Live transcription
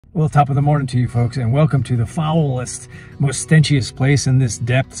Well, top of the morning to you folks, and welcome to the foulest, most stenchiest place in this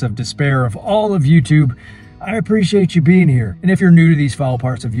depths of despair of all of YouTube. I appreciate you being here. And if you're new to these foul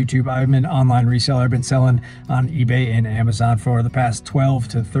parts of YouTube, I'm an online reseller. I've been selling on eBay and Amazon for the past 12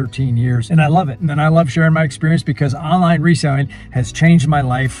 to 13 years, and I love it. And I love sharing my experience because online reselling has changed my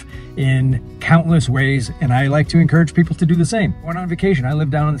life in countless ways, and I like to encourage people to do the same. When on vacation, I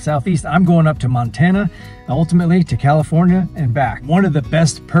live down in the Southeast. I'm going up to Montana, ultimately to California and back. One of the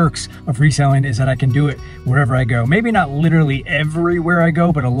best perks of reselling is that I can do it wherever I go. Maybe not literally everywhere I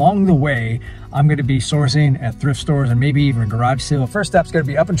go, but along the way, I'm going to be sourcing at thrift stores and maybe even a garage sale. First stop's going to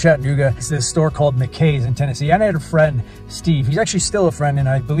be up in Chattanooga. It's this store called McKay's in Tennessee. I had a friend, Steve. He's actually still a friend, and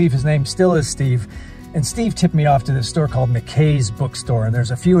I believe his name still is Steve. And Steve tipped me off to this store called McKay's Bookstore. And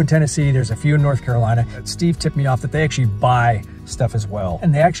there's a few in Tennessee, there's a few in North Carolina. Steve tipped me off that they actually buy stuff as well.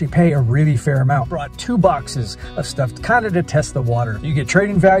 And they actually pay a really fair amount. Brought 2 boxes of stuff kind of to test the water. You get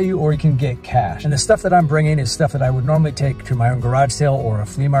trading value or you can get cash. And the stuff that I'm bringing is stuff that I would normally take to my own garage sale or a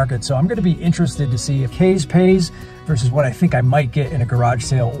flea market. So I'm going to be interested to see if McKay's pays versus what I think I might get in a garage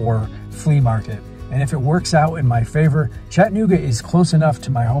sale or flea market. And if it works out in my favor, Chattanooga is close enough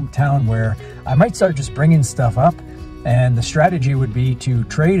to my hometown where I might start just bringing stuff up. And the strategy would be to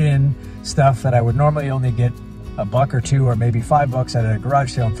trade in stuff that I would normally only get $1 or $2 or maybe $5 at a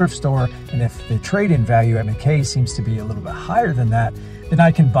garage sale and thrift store. And if the trade-in value at McKay's seems to be a little bit higher than that, then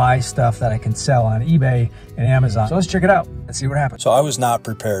I can buy stuff that I can sell on eBay and Amazon. So let's check it out and see what happens. So I was not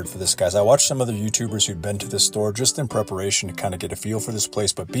prepared for this, guys. I watched some other YouTubers who'd been to this store just in preparation to kind of get a feel for this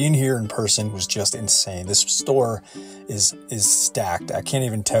place, but being here in person was just insane. This store is stacked. I can't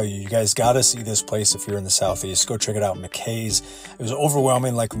even tell you. You guys got to see this place if you're in the Southeast. Go check it out, McKay's. It was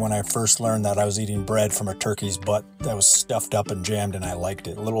overwhelming, like when I first learned that I was eating bread from a turkey's butt that was stuffed up and jammed, and I liked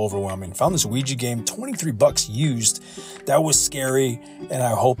it. A little overwhelming. Found this Ouija game, 23 bucks used. That was scary, and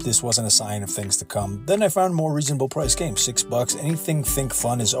I hope this wasn't a sign of things to come. Then I found more reasonable price games, $6. Anything Think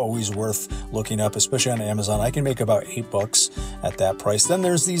Fun is always worth looking up, especially on Amazon. I can make about $8 at that price. Then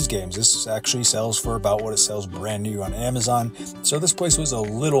there's these games. This actually sells for about what it sells brand new on Amazon. So this place was a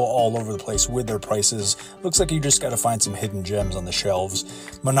little all over the place with their prices. Looks like you just got to find some hidden gems on the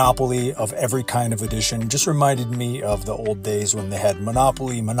shelves. Monopoly of every kind of edition just reminded me of the old days when they had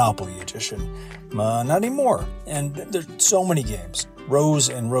Monopoly edition. Not anymore. And there's so many games. Rows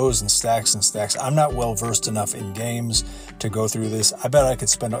and rows and stacks and stacks. I'm not well versed enough in games to go through this. I bet I could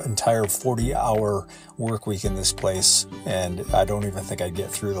spend an entire 40-hour work week in this place, and I don't even think I'd get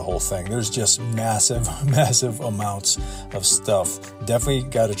through the whole thing. There's just massive amounts of stuff. Definitely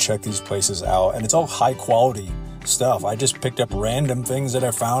got to check these places out, and it's all high quality stuff. I just picked up random things that I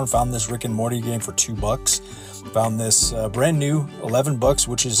found this Rick and Morty game for $2. Found this brand new $11,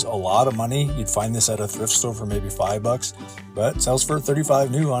 which is a lot of money. You'd find this at a thrift store for maybe $5, but it sells for $35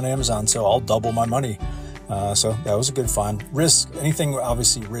 new on Amazon, so I'll double my money. So that was a good find. Risk, anything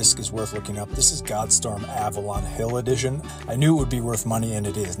obviously Risk is worth looking up. This is Godstorm Avalon Hill Edition. I knew it would be worth money, and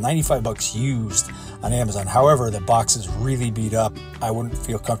it is. $95 used on Amazon. However, the box is really beat up. I wouldn't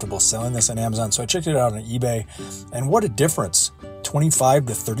feel comfortable selling this on Amazon, so I checked it out on eBay, and what a difference. $25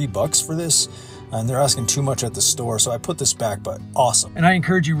 to $30 for this. And they're asking too much at the store, so I put this back, but awesome. And I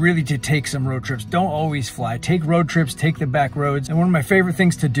encourage you really to take some road trips. Don't always fly. Take road trips, take the back roads. And one of my favorite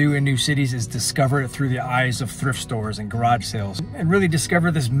things to do in new cities is discover it through the eyes of thrift stores and garage sales, and really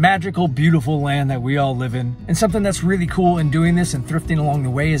discover this magical, beautiful land that we all live in. And something that's really cool in doing this and thrifting along the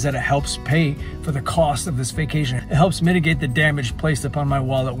way is that it helps pay for the cost of this vacation. It helps mitigate the damage placed upon my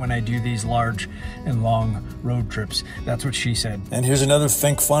wallet when I do these large and long road trips. That's what she said. And here's another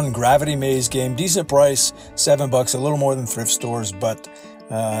Think Fun Gravity Maze game. Decent price, $7, a little more than thrift stores, but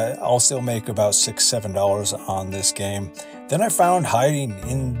I'll still make about $6, $7 on this game. Then I found hiding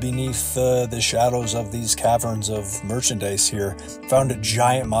in beneath the shadows of these caverns of merchandise here. Found a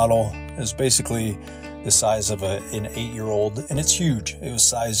giant model. It was basically the size of an 8-year-old, and it's huge. It was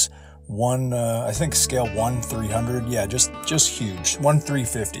size 1, I think scale 1/300. Yeah, just huge.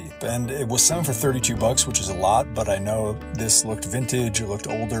 1/350. And it was selling for $32, which is a lot, but I know this looked vintage, it looked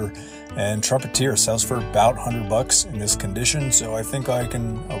older. And Trumpeteer sells for about $100 in this condition, so I think I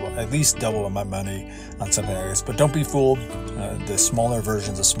can at least double my money on something like this. But don't be fooled. The smaller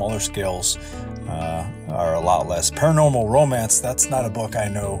versions, the smaller scales are a lot less. Paranormal Romance, that's not a book I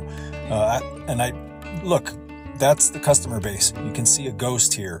know. Look, that's the customer base. You can see a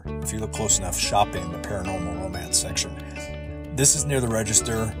ghost here if you look close enough shopping the Paranormal Romance section. This is near the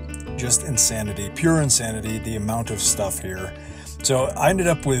register. Just insanity, pure insanity, the amount of stuff here. So I ended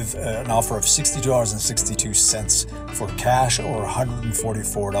up with an offer of $62.62 for cash, or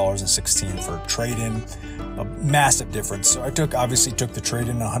 $144.16 for trade-in. A massive difference. So I obviously took the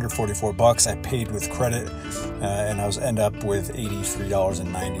trade-in, $144. I paid with credit, and I end up with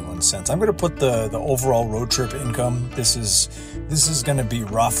 $83.91. I'm going to put the overall road trip income. This is going to be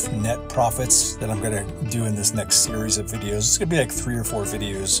rough net profits that I'm going to do in this next series of videos. It's going to be like 3 or 4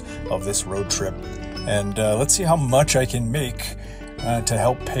 videos of this road trip, and let's see how much I can make to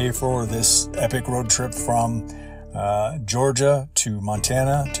help pay for this epic road trip from Georgia to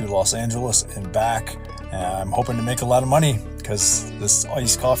Montana to Los Angeles and back. I'm hoping to make a lot of money because this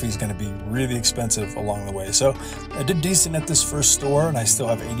iced coffee is going to be really expensive along the way. So I did decent at this first store, and I still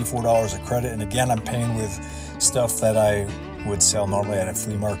have $84 of credit. And again, I'm paying with stuff that I would sell normally at a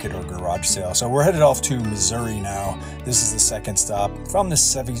flea market or garage sale. So we're headed off to Missouri now. This is the second stop from this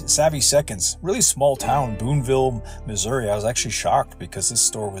Savvy Seconds, really small town, Boonville, Missouri. I was actually shocked because this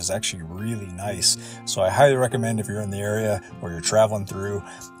store was actually really nice. So I highly recommend, if you're in the area or you're traveling through,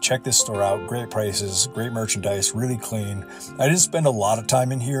 check this store out. Great prices, great merchandise, really clean. I didn't spend a lot of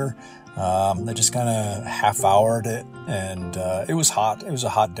time in here. I just kind of half-houred it, and it was hot. It was a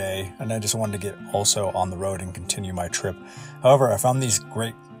hot day, and I just wanted to get also on the road and continue my trip. However, I found these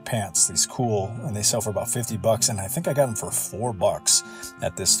great pants, these cool, and they sell for about $50, and I think I got them for $4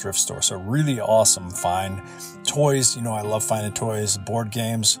 at this thrift store. So really awesome find. Toys, you know, I love finding toys. Board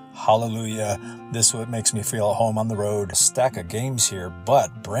games, hallelujah. This is what makes me feel at home on the road. A stack of games here,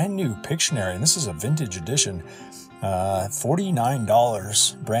 but brand new Pictionary, and this is a vintage edition.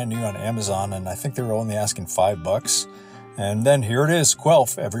 $49 brand new on Amazon, and I think they were only asking $5. And then here it is,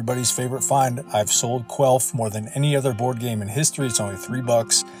 Quelf, everybody's favorite find. I've sold Quelf more than any other board game in history. It's only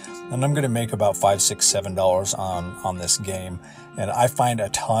 $3, and I'm going to make about $5, $6, $7 on this game. And I find a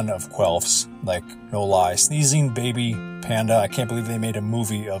ton of Quelfs, like, no lie. Sneezing Baby Panda. I can't believe they made a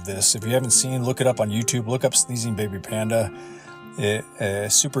movie of this. If you haven't seen, look it up on YouTube. Look up Sneezing Baby Panda.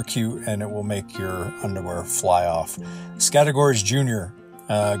 It's super cute, and it will make your underwear fly off. Categories Junior,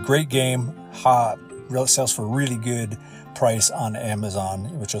 great game, hot, sells for really good price on Amazon,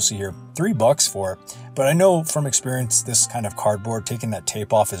 which you'll see here, $3 for it. But I know from experience, this kind of cardboard, taking that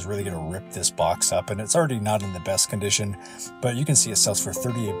tape off, is really going to rip this box up, and it's already not in the best condition, but you can see it sells for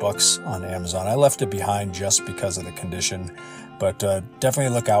 $38 on Amazon. I left it behind just because of the condition, but definitely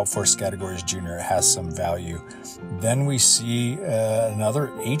look out for Categories Junior. It has some value. Then we see another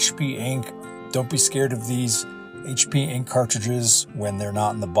HP ink. Don't be scared of these HP ink cartridges when they're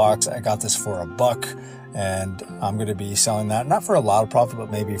not in the box. I got this for $1, and I'm going to be selling that, not for a lot of profit,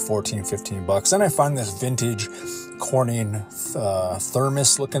 but maybe $14, $15. Then I find this vintage Corning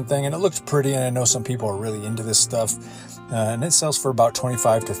thermos looking thing, and it looks pretty, and I know some people are really into this stuff, and it sells for about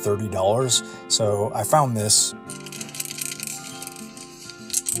 $25 to $30. So I found this,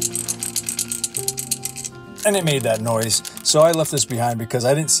 and it made that noise. So I left this behind because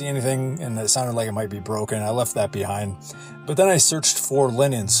I didn't see anything, and it sounded like it might be broken. I left that behind. But then I searched for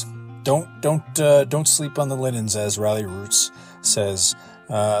linens. Don't sleep on the linens, as Riley Roots says.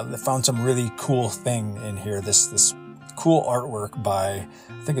 I found some really cool thing in here. This cool artwork by,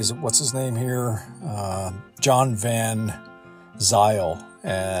 I think, what's his name here? John Van Zyl.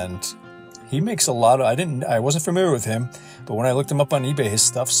 And he makes a lot of, I wasn't familiar with him, but when I looked him up on eBay, his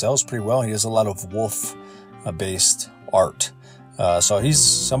stuff sells pretty well. He does a lot of wolf-based art. So he's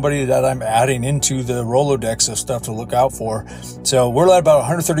somebody that I'm adding into the Rolodex of stuff to look out for. So we're at about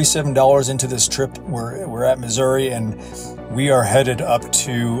 $137 into this trip. We're at Missouri, and we are headed up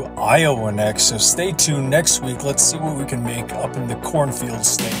to Iowa next. So stay tuned next week. Let's see what we can make up in the cornfield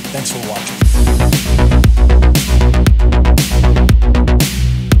state. Thanks for watching.